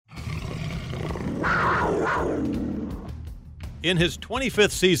In his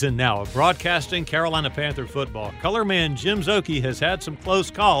 25th season now of broadcasting Carolina Panther football, color man Jim Szoke has had some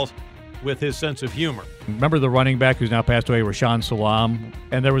close calls with his sense of humor. Remember the running back who's now passed away, Rashaan Salam?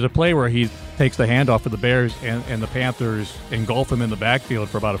 And there was a play where he takes the handoff for the Bears, and the Panthers engulf him in the backfield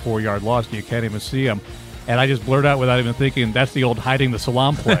for about a 4-yard loss, and you can't even see him. And I just blurt out without even thinking, that's the old hiding the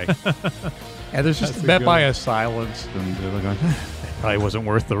Salam play. And there's just met by a silence, and they're going, probably wasn't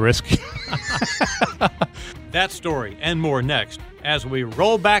worth the risk. That story and more next as we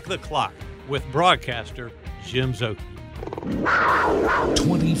roll back the clock with broadcaster Jim Szoke.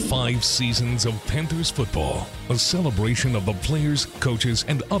 25 seasons of Panthers football, a celebration of the players, coaches,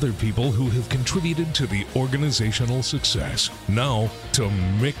 and other people who have contributed to the organizational success. Now to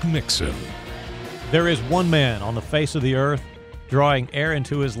Mick Mixon. There is one man on the face of the earth drawing air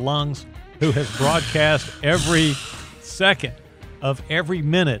into his lungs who has broadcast every second of every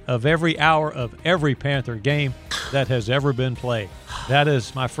minute of every hour of every Panther game that has ever been played. That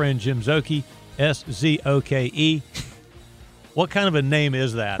is my friend Jim Szoke, S-Z-O-K-E. What kind of a name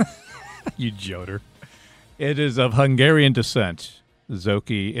is that? You joder. It is of Hungarian descent,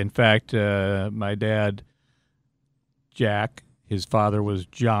 Szoke. In fact, my dad, Jack, his father was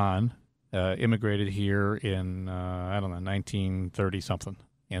John, immigrated here in, 1930-something.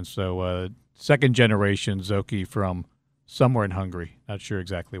 And so second generation Szoke from somewhere in Hungary. Not sure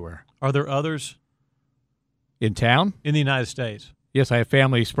exactly where. Are there others? In town? In the United States. Yes, I have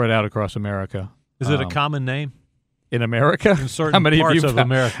family spread out across America. Is it a common name? In America? In certain parts of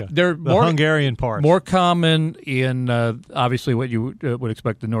America. They're the Hungarian parts. More common in, obviously, what you would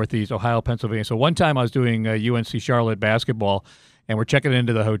expect, the Northeast, Ohio, Pennsylvania. So one time I was doing UNC Charlotte basketball, and we're checking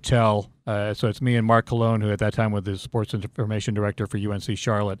into the hotel. So it's me and Mark Colon, who at that time was the sports information director for UNC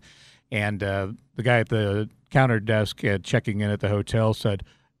Charlotte. And the guy at the counter desk checking in at the hotel said,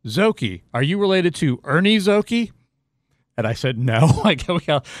 "Szoke, are you related to Ernie Szoke?" And I said, no. We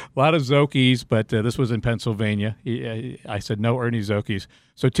got a lot of Zokis, but this was in Pennsylvania. I said, no Ernie Zokis.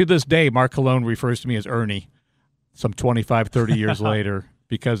 So to this day, Mark Colon refers to me as Ernie some 25, 30 years later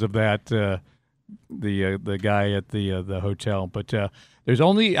because of that, the guy at the hotel. But there's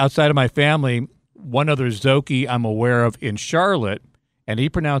only, outside of my family, one other Szoke I'm aware of in Charlotte, and he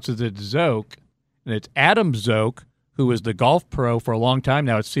pronounces it Zoke, and it's Adam Zoke, who is the golf pro for a long time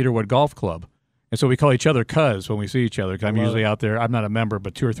now at Cedarwood Golf Club. And so we call each other cuz when we see each other. I'm usually out there. I'm not a member,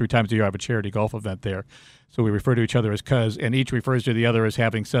 but 2 or 3 times a year I have a charity golf event there. So we refer to each other as cuz, and each refers to the other as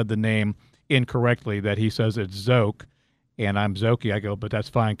having said the name incorrectly, that he says it's Zoke, and I'm Szoke. I go, but that's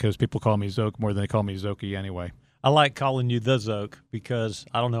fine because people call me Zoke more than they call me Szoke anyway. I like calling you the Zoke because,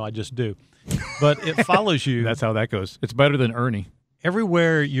 I don't know, I just do. But it follows you. That's how that goes. It's better than Ernie.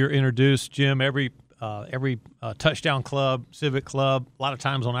 Everywhere you're introduced, Jim, every touchdown club, civic club, a lot of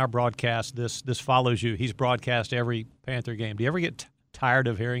times on our broadcast, this follows you. He's broadcast every Panther game. Do you ever get tired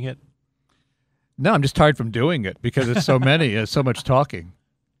of hearing it? No, I'm just tired from doing it because it's so many, it's so much talking.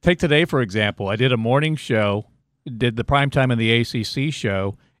 Take today, for example. I did a morning show, did the primetime and the ACC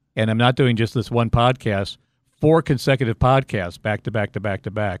show, and I'm not doing just this one podcast, 4 consecutive podcasts, back to back to back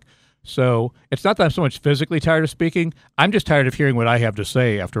to back. So it's not that I'm so much physically tired of speaking. I'm just tired of hearing what I have to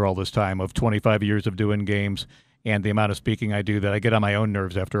say after all this time of 25 years of doing games and the amount of speaking I do that I get on my own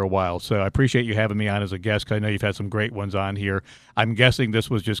nerves after a while. So I appreciate you having me on as a guest because I know you've had some great ones on here. I'm guessing this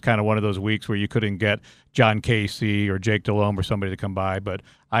was just kind of one of those weeks where you couldn't get John Casey or Jake Delhomme or somebody to come by, but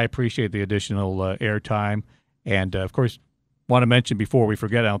I appreciate the additional airtime. And, of course, want to mention before we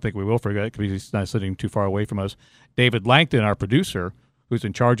forget, I don't think we will forget because he's not sitting too far away from us, David Langton, our producer, who's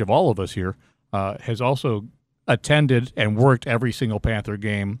in charge of all of us here, has also attended and worked every single Panther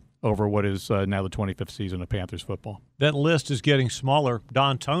game over what is now the 25th season of Panthers football. That list is getting smaller.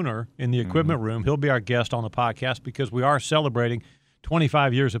 Don Toner in the equipment room, he'll be our guest on the podcast because we are celebrating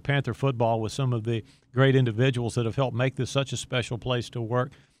 25 years of Panther football with some of the great individuals that have helped make this such a special place to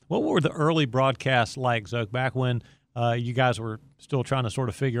work. What were the early broadcasts like, Zoke, back when you guys were still trying to sort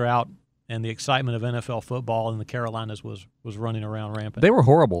of figure out and the excitement of NFL football in the Carolinas was running around rampant? They were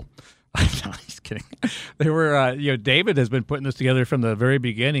horrible. I'm just kidding. They were, David has been putting this together from the very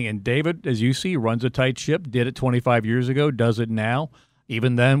beginning. And David, as you see, runs a tight ship, did it 25 years ago, does it now.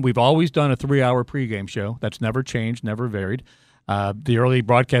 Even then, we've always done a 3-hour pregame show. That's never changed, never varied. The early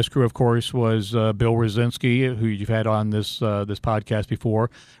broadcast crew, of course, was Bill Rosinski, who you've had on this podcast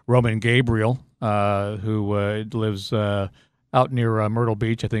before, Roman Gabriel, who lives out near Myrtle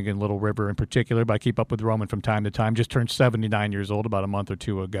Beach, I think in Little River in particular, but I keep up with Roman from time to time. Just turned 79 years old about a month or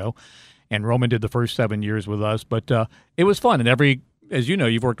two ago. And Roman did the first 7 years with us. But it was fun. And every as you know,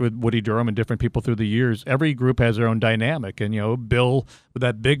 you've worked with Woody Durham and different people through the years. Every group has their own dynamic. And, Bill, with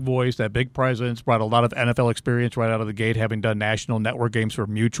that big voice, that big presence, brought a lot of NFL experience right out of the gate, having done national network games for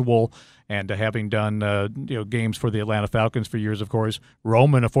Mutual and having done, games for the Atlanta Falcons for years, of course.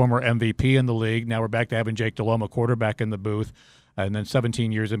 Roman, a former MVP in the league. Now we're back to having Jake Delhomme, a quarterback in the booth. And then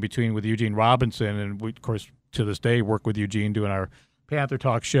 17 years in between with Eugene Robinson. And we, of course, to this day, work with Eugene doing our Panther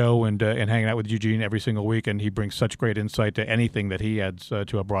Talk show and hanging out with Eugene every single week, and he brings such great insight to anything that he adds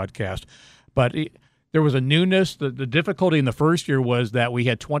to a broadcast. But there was a newness. The difficulty in the first year was that we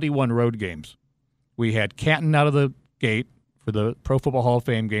had 21 road games. We had Canton out of the gate for the Pro Football Hall of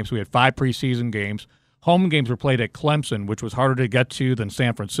Fame games. We had 5 preseason games. Home games were played at Clemson, which was harder to get to than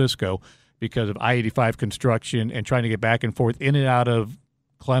San Francisco because of I-85 construction and trying to get back and forth in and out of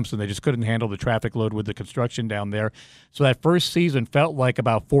Clemson. They just couldn't handle the traffic load with the construction down there. So that first season felt like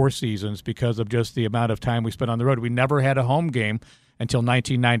about 4 seasons because of just the amount of time we spent on the road. We never had a home game until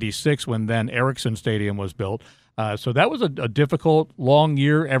 1996 when then Erickson Stadium was built. So that was a difficult, long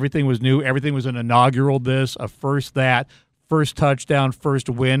year. Everything was new. Everything was an inaugural this, a first that, first touchdown, first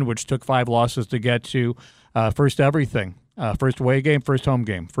win, which took 5 losses to get to, first everything. First away game, first home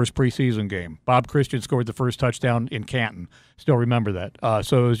game, first preseason game. Bob Christian scored the first touchdown in Canton. Still remember that.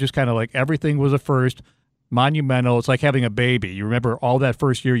 So it was just kind of like everything was a first, monumental. It's like having a baby. You remember all that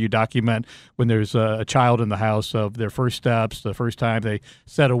first year you document when there's a child in the house of their first steps, the first time they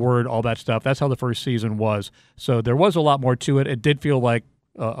said a word, all that stuff. That's how the first season was. So there was a lot more to it. It did feel like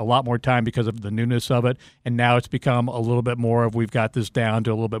a lot more time because of the newness of it, and now it's become a little bit more of we've got this down to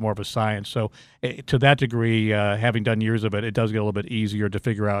a little bit more of a science. So to that degree, having done years of it, it does get a little bit easier to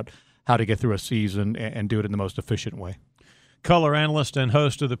figure out how to get through a season and do it in the most efficient way. Color analyst and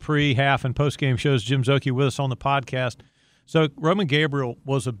host of the pre, half, and post-game shows, Jim Szoke, with us on the podcast. So Roman Gabriel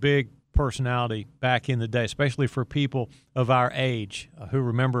was a big personality back in the day, especially for people of our age who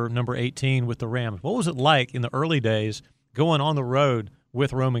remember number 18 with the Rams. What was it like in the early days going on the road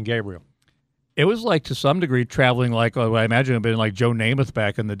with Roman Gabriel? It was like, to some degree, traveling like what I imagine it had been like Joe Namath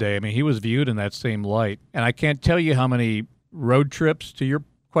back in the day. I mean, he was viewed in that same light. And I can't tell you how many road trips, to your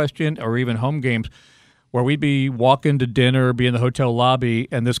question, or even home games, where we'd be walking to dinner, be in the hotel lobby,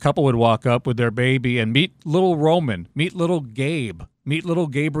 and this couple would walk up with their baby and meet little Roman, meet little Gabe, meet little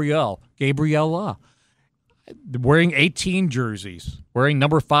Gabriella, wearing 18 jerseys, wearing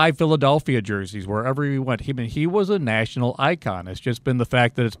number 5 Philadelphia jerseys wherever he went. He was a national icon. It's just been the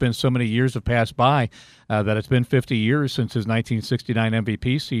fact that it's been so many years have passed by, that it's been 50 years since his 1969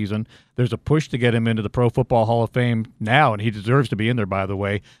 MVP season. There's a push to get him into the Pro Football Hall of Fame now, and he deserves to be in there, by the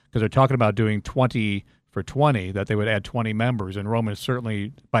way, because they're talking about doing 20 for 20, that they would add 20 members, and Roman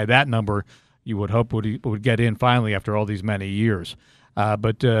certainly, by that number, you would hope would get in finally after all these many years.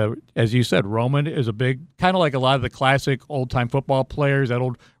 But as you said, Roman is a big, kind of like a lot of the classic old-time football players, that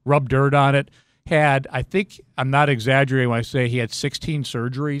old rub dirt on it, had, I think, I'm not exaggerating when I say he had 16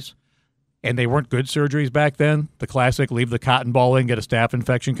 surgeries, and they weren't good surgeries back then. The classic leave the cotton ball in, get a staph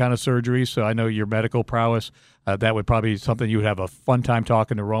infection kind of surgery. So I know your medical prowess, that would probably be something you would have a fun time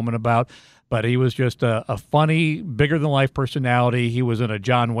talking to Roman about. But he was just a funny, bigger-than-life personality. He was in a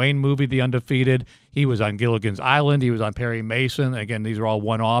John Wayne movie, The Undefeated. He was on Gilligan's Island. He was on Perry Mason. Again, these are all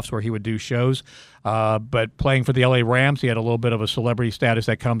one-offs where he would do shows. But playing for the L.A. Rams, he had a little bit of a celebrity status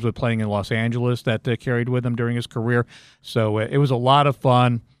that comes with playing in Los Angeles that carried with him during his career. So it was a lot of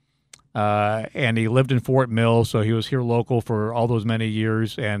fun. And he lived in Fort Mill, so he was here local for all those many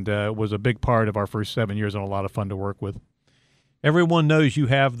years and was a big part of our first 7 years and a lot of fun to work with. Everyone knows you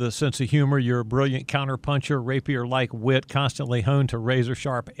have the sense of humor. You're a brilliant counterpuncher, rapier-like wit, constantly honed to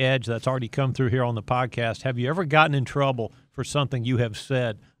razor-sharp edge. That's already come through here on the podcast. Have you ever gotten in trouble for something you have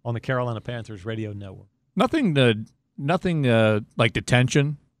said on the Carolina Panthers radio network? Nothing like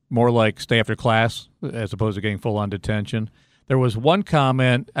detention, more like stay after class as opposed to getting full-on detention. There was one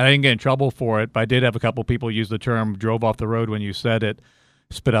comment, and I didn't get in trouble for it, but I did have a couple people use the term drove off the road when you said it,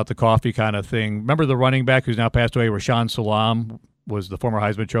 spit out the coffee kind of thing. Remember the running back who's now passed away, Rashaan Salaam, was the former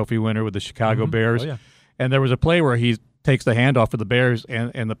Heisman Trophy winner with the Chicago Bears. Oh, yeah. And there was a play where he takes the handoff for the Bears,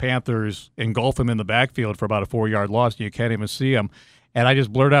 and the Panthers engulf him in the backfield for about a 4-yard loss, and you can't even see him. And I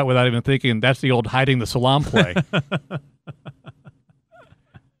just blurred out without even thinking, that's the old hiding the Salaam play.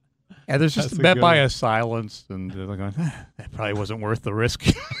 And there's just met by a silence, and they're going, that probably wasn't worth the risk.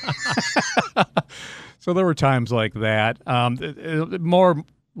 So there were times like that. More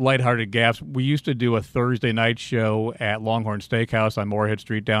lighthearted gaffes. We used to do a Thursday night show at Longhorn Steakhouse on Moorhead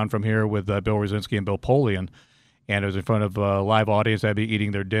Street down from here with Bill Rosinski and Bill Polian. And it was in front of a live audience that'd be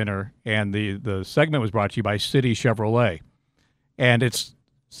eating their dinner. And the segment was brought to you by City Chevrolet. And it's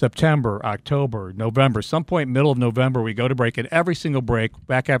September, October, November, some point middle of November, we go to break. And every single break,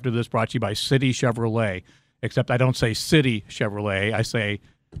 back after this, brought to you by City Chevrolet. Except I don't say City Chevrolet. I say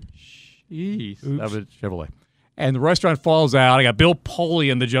Chevrolet. And the restaurant falls out. I got Bill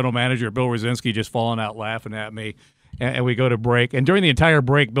Polian, the general manager, Bill Rosinski, just falling out laughing at me. And we go to break. And during the entire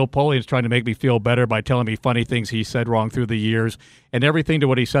break, Bill Polian's trying to make me feel better by telling me funny things he said wrong through the years. And everything to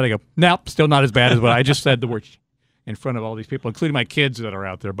what he said, I go, nope, still not as bad as what I just said the word in front of all these people, including my kids that are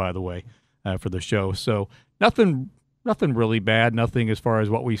out there, by the way, for the show. So nothing really bad, nothing as far as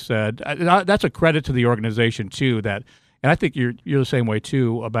what we said. That's a credit to the organization, too, and I think you're the same way,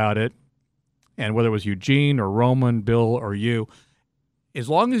 too, about it. And whether it was Eugene or Roman, Bill, or you, as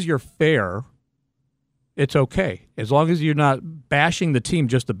long as you're fair, it's okay. As long as you're not bashing the team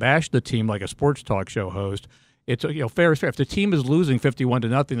just to bash the team like a sports talk show host, it's fair is fair. If the team is losing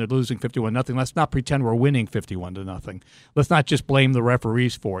 51-0, they're losing 51-0. Let's not pretend we're winning 51-0. Let's not just blame the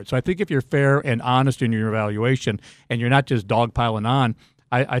referees for it. So I think if you're fair and honest in your evaluation and you're not just dogpiling on,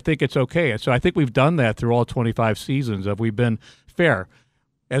 I think it's okay. So I think we've done that through all 25 seasons of we've been fair.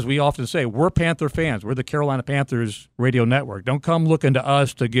 As we often say, we're Panther fans. We're the Carolina Panthers radio network. Don't come looking to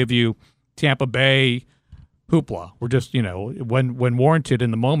us to give you Tampa Bay hoopla. We're just, when warranted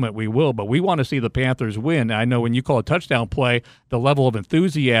in the moment, we will. But we want to see the Panthers win. I know when you call a touchdown play, the level of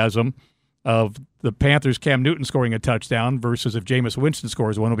enthusiasm of the Panthers' Cam Newton scoring a touchdown versus if Jameis Winston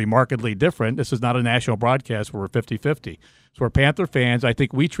scores one will be markedly different. This is not a national broadcast where we're 50-50. So we're Panther fans. I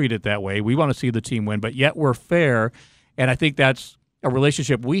think we treat it that way. We want to see the team win, but yet we're fair. And I think that's a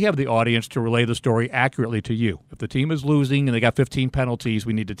relationship. We have the audience to relay the story accurately to you. If the team is losing and they got 15 penalties,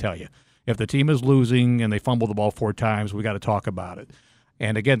 we need to tell you. If the team is losing and they fumble the ball 4 times, we got to talk about it.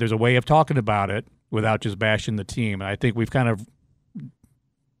 And again, there's a way of talking about it without just bashing the team. And I think we've kind of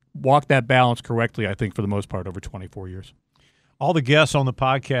walked that balance correctly, I think, for the most part over 24 years. All the guests on the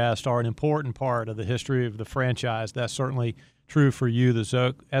podcast are an important part of the history of the franchise. That's certainly true for you, the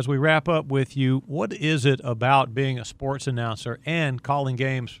Zook. As we wrap up with you, what is it about being a sports announcer and calling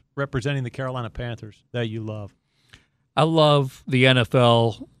games representing the Carolina Panthers that you love? I love the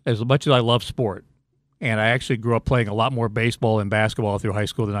NFL as much as I love sport. And I actually grew up playing a lot more baseball and basketball through high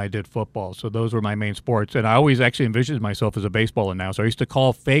school than I did football. So those were my main sports. And I always actually envisioned myself as a baseball announcer. I used to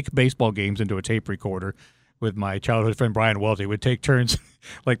call fake baseball games into a tape recorder with my childhood friend Brian Welty. We'd take turns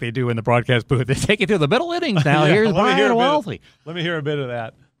like they do in the broadcast booth. They take it to the middle innings now. Yeah, Here's Brian Welty. Let me hear a bit of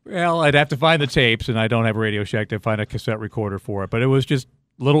that. Well, I'd have to find the tapes, and I don't have a Radio Shack to find a cassette recorder for it. But it was just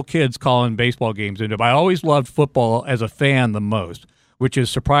little kids calling baseball games into it. I always loved football as a fan the most, which is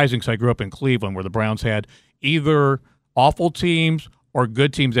surprising because I grew up in Cleveland where the Browns had either awful teams or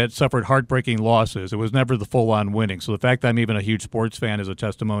good teams that suffered heartbreaking losses. It was never the full-on winning. So the fact that I'm even a huge sports fan is a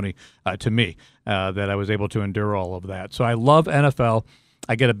testimony to me that I was able to endure all of that. So I love NFL.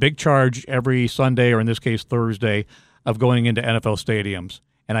 I get a big charge every Sunday, or in this case Thursday, of going into NFL stadiums.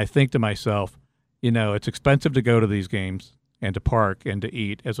 And I think to myself, it's expensive to go to these games and to park and to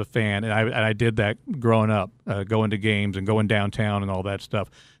eat as a fan. And I did that growing up, going to games and going downtown and all that stuff.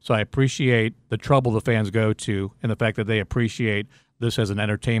 So I appreciate the trouble the fans go to and the fact that they appreciate this as an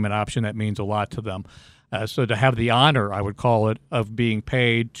entertainment option. That means a lot to them. So to have the honor, I would call it, of being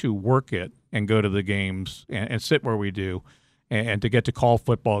paid to work it and go to the games and sit where we do and to get to call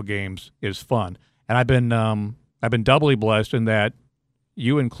football games is fun. And I've been doubly blessed in that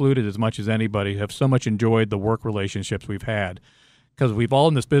you included, as much as anybody, have so much enjoyed the work relationships we've had, because we've all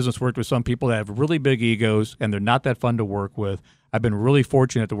in this business worked with some people that have really big egos and they're not that fun to work with. I've been really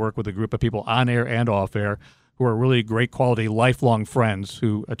fortunate to work with a group of people on air and off air who are really great quality, lifelong friends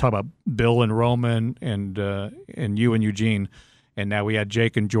who talk about Bill and Roman and you and Eugene. And now we had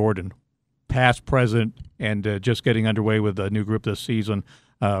Jake and Jordan, past, present, and just getting underway with a new group this season.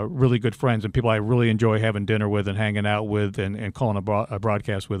 Really good friends and people I really enjoy having dinner with and hanging out with and calling a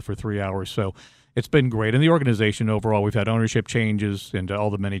broadcast with for 3 hours. So it's been great. And the organization overall, we've had ownership changes and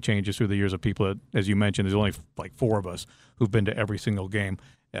all the many changes through the years of people that, as you mentioned, there's only like 4 of us who've been to every single game.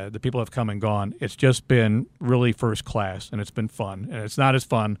 The people have come and gone. It's just been really first class, and it's been fun. And it's not as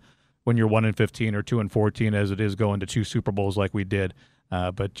fun when you're 1-15 or 2-14 as it is going to 2 Super Bowls like we did.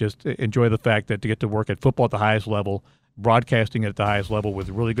 But just enjoy the fact that to get to work at football at the highest level, broadcasting at the highest level with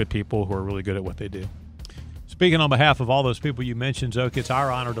really good people who are really good at what they do. Speaking on behalf of all those people you mentioned, Zook, it's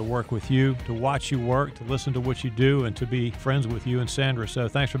our honor to work with you, to watch you work, to listen to what you do, and to be friends with you and Sandra. So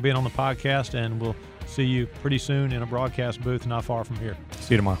thanks for being on the podcast, and we'll see you pretty soon in a broadcast booth not far from here.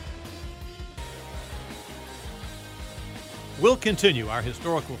 See you tomorrow. We'll continue our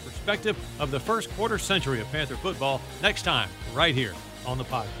historical perspective of the first quarter century of Panther football next time, right here on the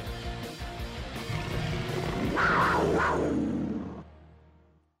podcast.